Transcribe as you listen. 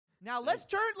Now let's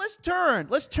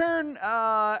turn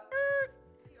on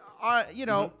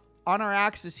our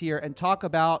axis here and talk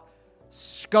about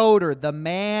Schoder, the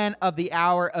man of the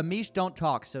hour. Amish, don't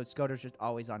talk. So Schoder's just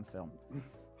always on film.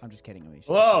 I'm just kidding, Amish.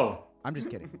 Whoa. I'm just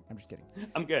kidding.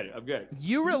 I'm good.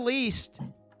 You released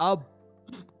a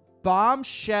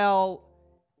bombshell.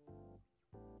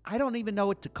 I don't even know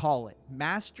what to call it.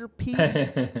 Masterpiece.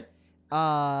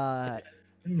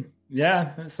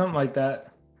 Yeah, something like that.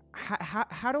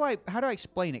 How do I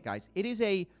explain it, guys? It is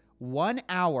a 1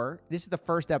 hour. This is the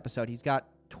first episode. He's got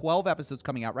 12 episodes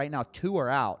coming out right now. 2 are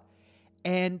out,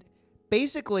 and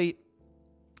basically,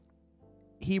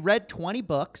 he read 20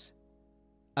 books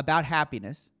about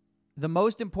happiness. The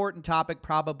most important topic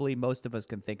probably most of us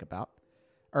can think about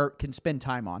or can spend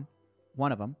time on,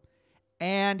 one of them.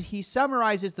 And he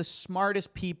summarizes the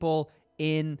smartest people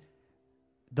in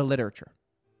the literature.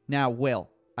 Now, Will,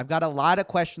 I've got a lot of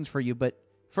questions for you, but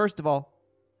first of all,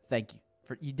 thank you.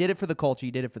 You did it for the culture.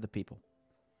 You did it for the people.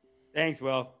 Thanks,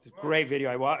 Will. It's a great video.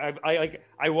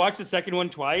 I watched the second one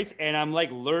twice, and I'm like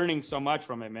learning so much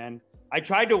from it, man. I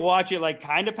tried to watch it like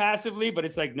kind of passively, but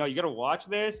it's like, no, you got to watch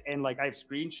this. And like, I have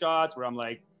screenshots where I'm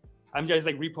just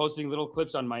like reposting little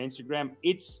clips on my Instagram.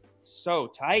 It's so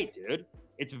tight, dude.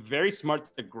 It's very smart.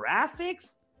 The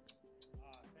graphics.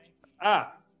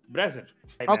 Blessed.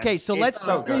 Okay, so let's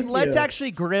good.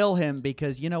 actually grill him,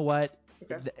 because you know what?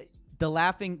 Okay. The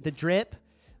laughing, the drip,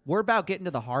 we're about getting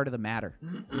to the heart of the matter.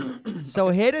 So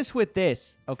hit us with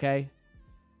this, okay?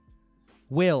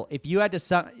 Will, if you had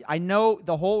to I know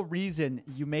the whole reason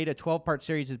you made a 12-part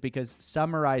series is because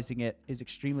summarizing it is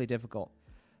extremely difficult.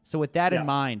 So with that in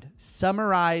mind,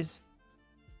 summarize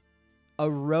a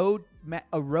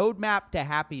roadmap to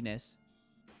happiness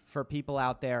for people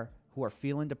out there who are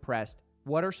feeling depressed.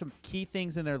 What are some key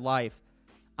things in their life?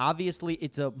 Obviously,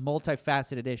 it's a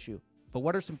multifaceted issue, but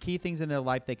what are some key things in their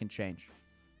life they can change?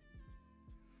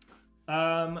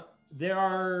 There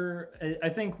are, I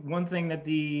think one thing that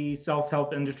the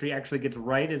self-help industry actually gets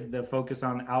right is the focus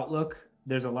on outlook.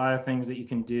 There's a lot of things that you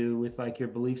can do with like your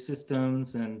belief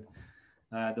systems and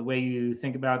the way you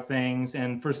think about things.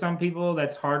 And for some people,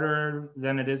 that's harder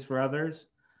than it is for others.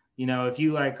 You know, if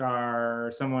you like are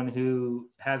someone who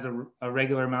has a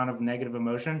regular amount of negative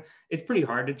emotion, it's pretty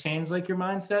hard to change like your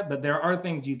mindset, but there are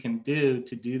things you can do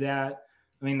to do that.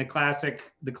 I mean, the classic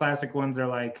ones are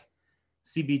like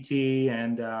CBT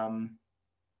and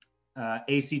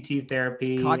ACT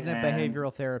therapy, cognitive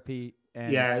behavioral therapy.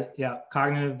 And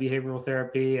cognitive behavioral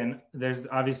therapy. And there's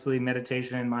obviously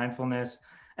meditation and mindfulness.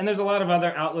 And there's a lot of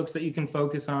other outlooks that you can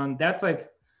focus on.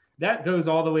 That goes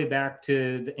all the way back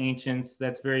to the ancients.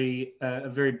 That's a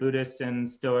very Buddhist and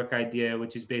Stoic idea,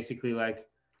 which is basically like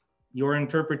your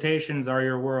interpretations are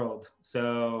your world.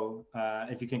 So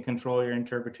if you can control your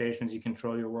interpretations, you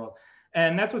control your world.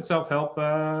 And that's what self-help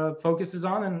focuses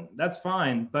on, and that's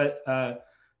fine. But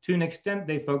to an extent,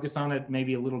 they focus on it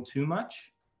maybe a little too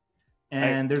much.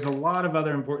 And there's a lot of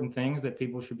other important things that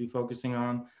people should be focusing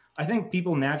on. I think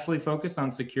people naturally focus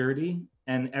on security,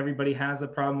 and everybody has a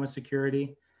problem with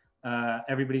security.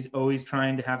 Everybody's always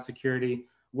trying to have security.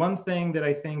 One thing that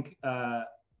I think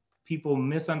people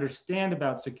misunderstand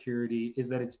about security is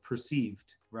that it's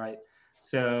perceived, right?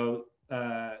 So,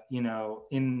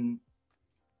 in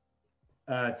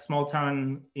small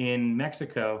town in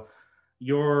Mexico,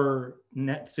 your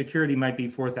net security might be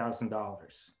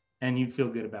 $4,000 and you'd feel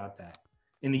good about that.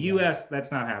 In the US,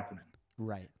 that's not happening.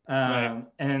 Right.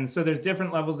 And so there's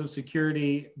different levels of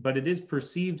security, but it is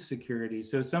perceived security.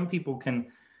 So some people can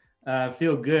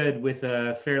feel good with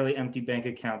a fairly empty bank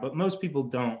account, but most people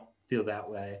don't feel that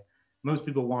way. Most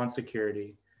people want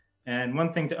security. And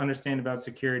one thing to understand about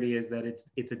security is that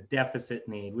it's a deficit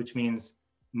need, which means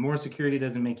more security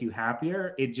doesn't make you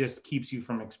happier. It just keeps you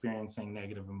from experiencing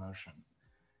negative emotion.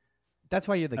 That's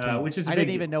why you're the king. Which is I didn't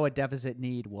even know what deficit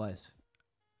need was.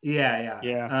 Yeah.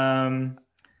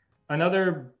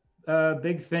 Another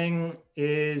big thing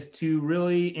is to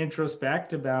really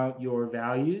introspect about your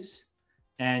values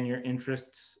and your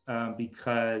interests,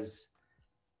 because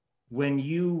when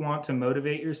you want to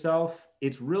motivate yourself,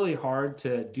 it's really hard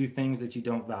to do things that you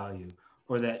don't value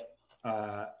or that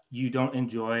you don't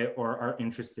enjoy or are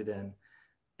interested in.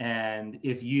 And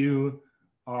if you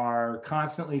are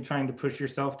constantly trying to push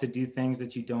yourself to do things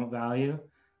that you don't value,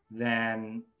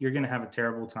 then you're going to have a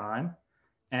terrible time.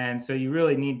 And so you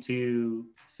really need to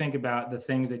think about the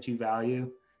things that you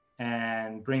value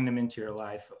and bring them into your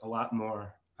life a lot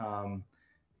more.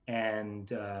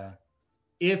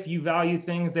 If you value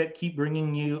things that keep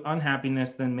bringing you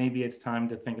unhappiness, then maybe it's time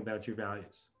to think about your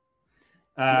values.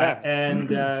 And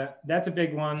that's a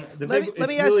big one. Let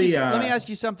me ask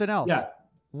you something else. Yeah.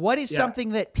 What is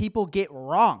something that people get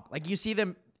wrong? Like you see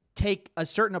them take a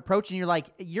certain approach and you're like,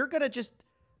 you're going to just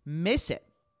miss it.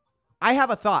 I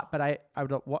have a thought, but I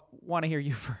would want to hear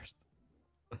you first.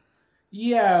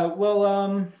 Yeah, well,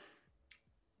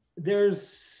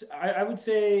 I would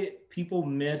say people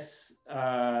miss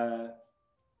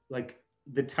like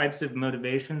the types of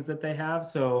motivations that they have.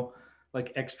 So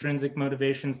like extrinsic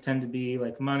motivations tend to be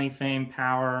like money, fame,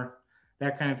 power,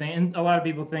 that kind of thing. And a lot of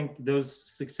people think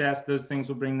those things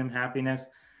will bring them happiness.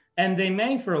 And they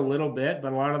may for a little bit,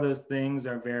 but a lot of those things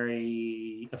are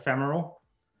very ephemeral.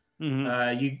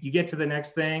 You get to the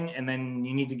next thing, and then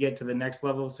you need to get to the next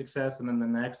level of success, and then the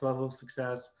next level of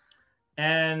success.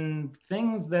 And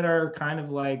things that are kind of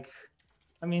like,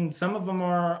 I mean, some of them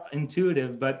are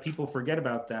intuitive, but people forget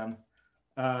about them,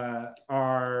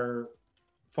 are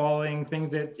following things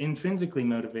that intrinsically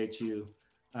motivate you.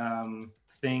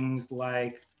 Things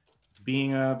like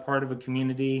being a part of a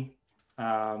community,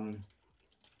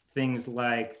 things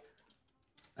like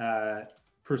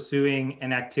pursuing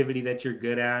an activity that you're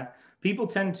good at. People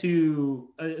tend to,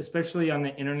 especially on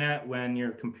the internet, when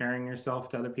you're comparing yourself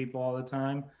to other people all the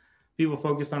time, people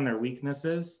focus on their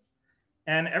weaknesses.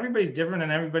 And everybody's different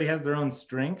and everybody has their own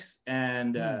strengths.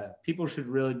 And people should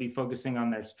really be focusing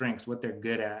on their strengths, what they're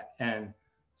good at, and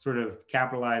sort of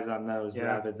capitalize on those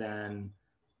rather than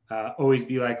always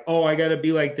be like, oh, I got to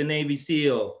be like the Navy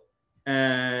SEAL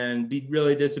and be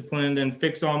really disciplined and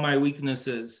fix all my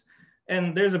weaknesses.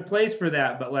 And there's a place for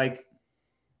that, but like,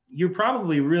 you're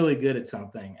probably really good at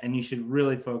something and you should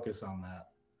really focus on that.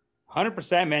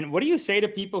 100%, man. What do you say to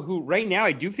people who right now,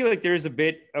 I do feel like there is a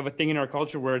bit of a thing in our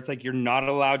culture where it's like, you're not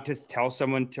allowed to tell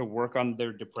someone to work on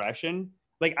their depression.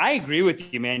 Like, I agree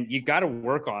with you, man. You got to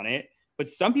work on it. But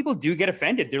some people do get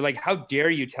offended. They're like, how dare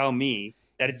you tell me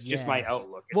that it's just my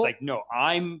outlook? It's like, no,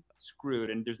 I'm screwed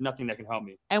and there's nothing that can help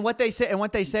me. And what they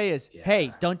say is,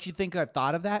 hey, don't you think I've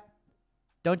thought of that?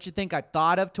 Don't you think I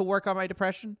thought of to work on my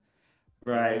depression?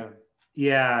 Right.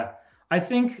 Yeah. I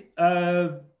think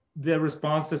the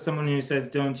response to someone who says,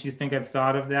 don't you think I've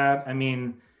thought of that? I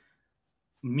mean,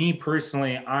 me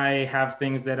personally, I have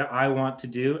things that I want to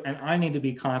do and I need to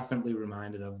be constantly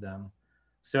reminded of them.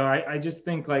 So I just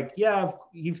think like, yeah,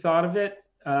 you've thought of it,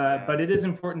 but it is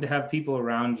important to have people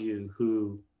around you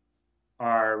who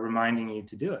are reminding you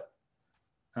to do it.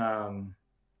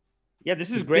 Yeah,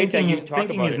 this is great that you talk about it.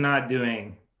 Thinking is not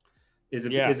doing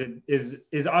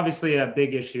is obviously a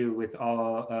big issue with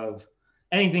all of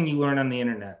anything you learn on the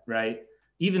internet, right?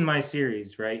 Even my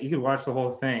series, right? You could watch the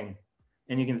whole thing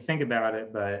and you can think about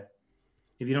it, but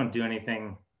if you don't do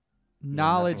anything,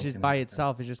 knowledge is by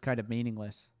itself is just kind of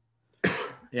meaningless.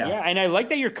 Yeah, and I like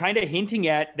that you're kind of hinting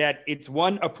at that it's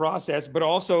a process, but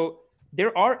also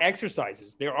there are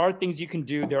exercises. There are things you can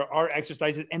do. There are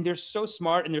exercises, and they're so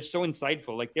smart and they're so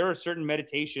insightful. Like there are certain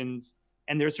meditations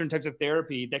and there are certain types of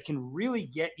therapy that can really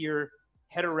get your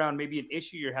head around maybe an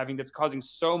issue you're having that's causing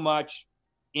so much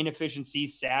inefficiency,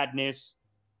 sadness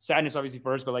obviously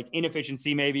first, but like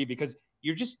inefficiency maybe, because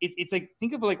you're just, it's like,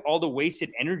 think of like all the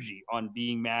wasted energy on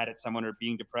being mad at someone or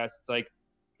being depressed. It's like,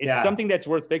 it's something that's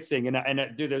worth fixing.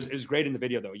 And dude, it was great in the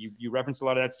video though. You referenced a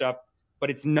lot of that stuff,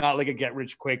 but it's not like a get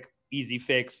rich quick, easy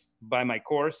fix, buy my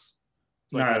course.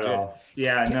 It's like not at all.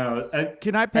 Yeah,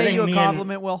 can I pay you a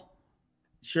compliment, Will?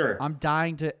 Sure. I've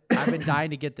been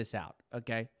dying to get this out.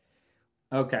 Okay.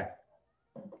 Okay.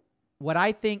 What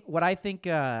I think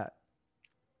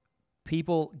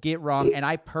people get wrong, and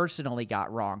I personally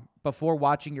got wrong before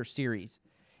watching your series,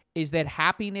 is that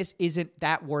happiness isn't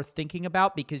that worth thinking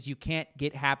about because you can't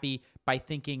get happy by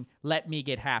thinking, let me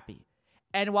get happy.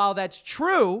 And while that's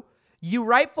true, you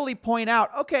rightfully point out,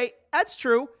 okay, that's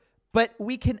true, but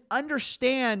we can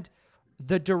understand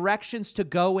the directions to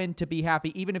go in to be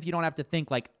happy, even if you don't have to think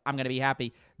like, I'm going to be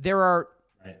happy. There are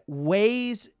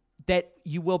ways that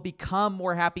you will become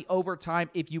more happy over time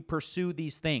if you pursue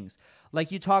these things.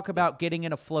 Like you talk about getting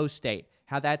in a flow state,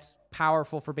 how that's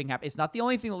powerful for being happy. It's not the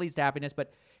only thing that leads to happiness,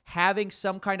 but having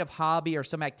some kind of hobby or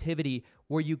some activity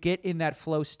where you get in that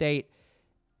flow state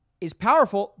is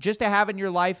powerful just to have in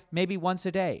your life maybe once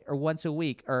a day or once a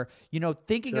week, or,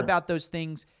 thinking about those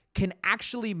things can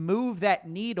actually move that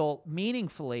needle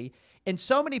meaningfully. And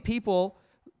so many people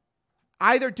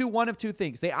either do one of two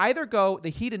things. They either go the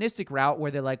hedonistic route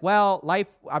where they're like, well, life,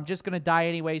 I'm just going to die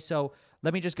anyway, so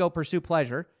let me just go pursue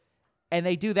pleasure. And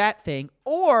they do that thing.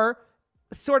 Or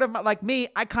sort of like me,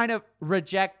 I kind of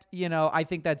reject, I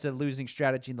think that's a losing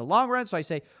strategy in the long run. So I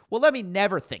say, well, let me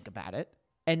never think about it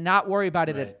and not worry about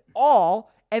it at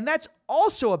all. And that's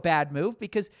also a bad move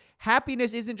because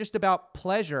happiness isn't just about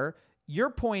pleasure. Your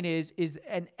point is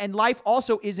and life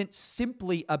also isn't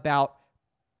simply about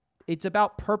it's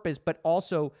about purpose, but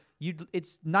also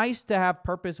it's nice to have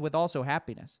purpose with also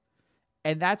happiness.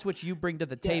 And that's what you bring to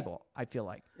the table, I feel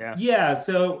like. Yeah.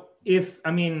 So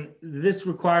this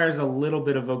requires a little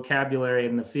bit of vocabulary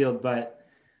in the field, but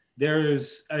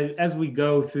there's, as we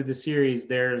go through the series,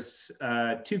 there's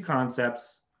two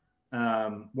concepts.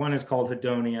 One is called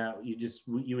hedonia.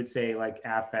 You would say like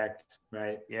affect,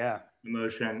 right? Yeah.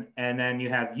 Emotion. And then you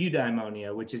have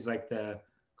eudaimonia, which is like the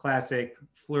classic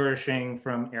flourishing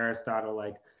from Aristotle.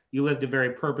 Like you lived a very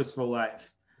purposeful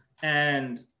life.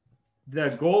 And the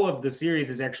goal of the series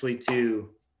is actually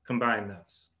to combine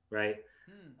those, right?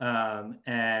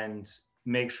 And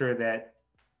make sure that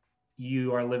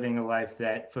you are living a life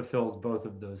that fulfills both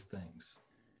of those things.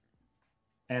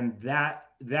 And that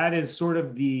is sort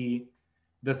of the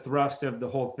thrust of the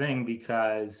whole thing,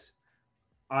 because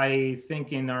I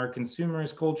think in our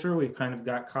consumerist culture, we've kind of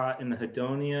got caught in the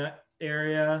hedonia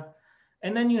area.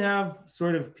 And then you have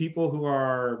sort of people who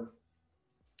are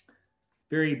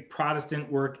very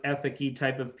Protestant work ethic-y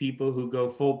type of people who go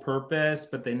full purpose,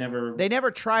 but they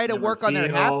never try to work on their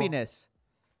happiness.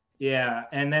 Yeah.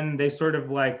 And then they sort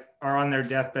of like are on their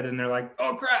deathbed and they're like,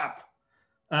 oh crap.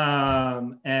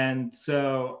 And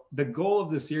so the goal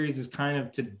of the series is kind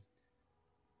of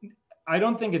I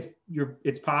don't think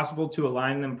it's possible to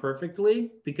align them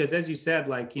perfectly, because as you said,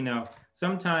 like,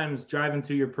 sometimes driving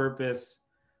through your purpose,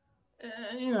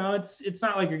 it's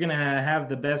not like you're going to have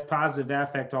the best positive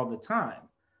affect all the time.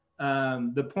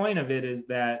 The point of it is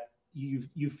that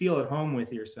you feel at home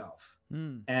with yourself,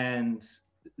 and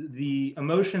the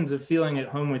emotions of feeling at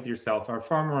home with yourself are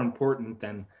far more important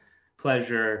than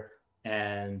pleasure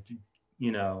and,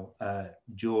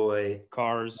 joy,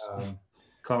 cars.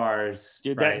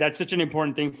 Dude, right? that's such an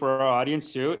important thing for our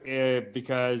audience too,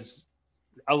 because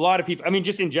a lot of people,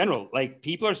 just in general, like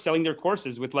people are selling their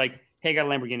courses with like, hey, I got a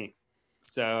Lamborghini.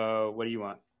 So what do you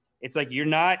want? It's like,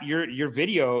 your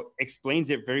video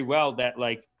explains it very well that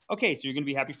like, okay, so you're going to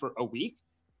be happy for a week.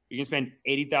 You're going to spend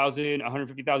 $80,000,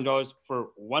 $150,000 for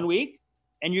 1 week,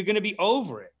 and you're going to be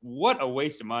over it. What a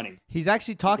waste of money. He's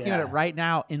actually talking about it right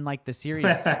now in like the series,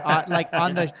 like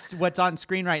on what's on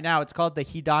screen right now. It's called the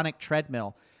hedonic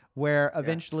treadmill, where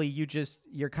eventually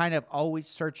you're kind of always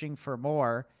searching for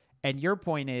more. And your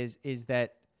point is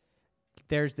that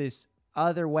there's this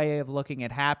other way of looking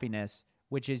at happiness,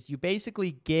 which is you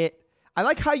basically I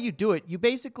like how you do it. You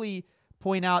basically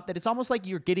point out that it's almost like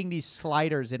you're getting these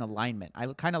sliders in alignment. I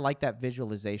kind of like that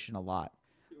visualization a lot.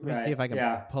 Let me see if I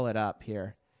can pull it up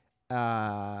here.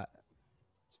 It's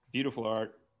beautiful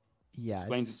art. Yeah,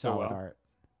 explains it's it so solid well. art.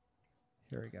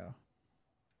 Here we go.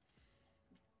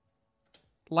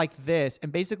 Like this,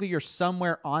 and basically you're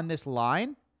somewhere on this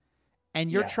line,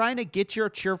 and you're trying to get your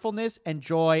cheerfulness and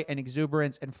joy and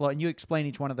exuberance and flow, and you explain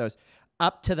each one of those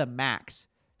up to the max.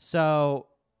 So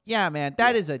yeah, man,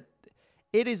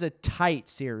 it is a tight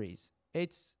series.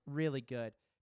 It's really good.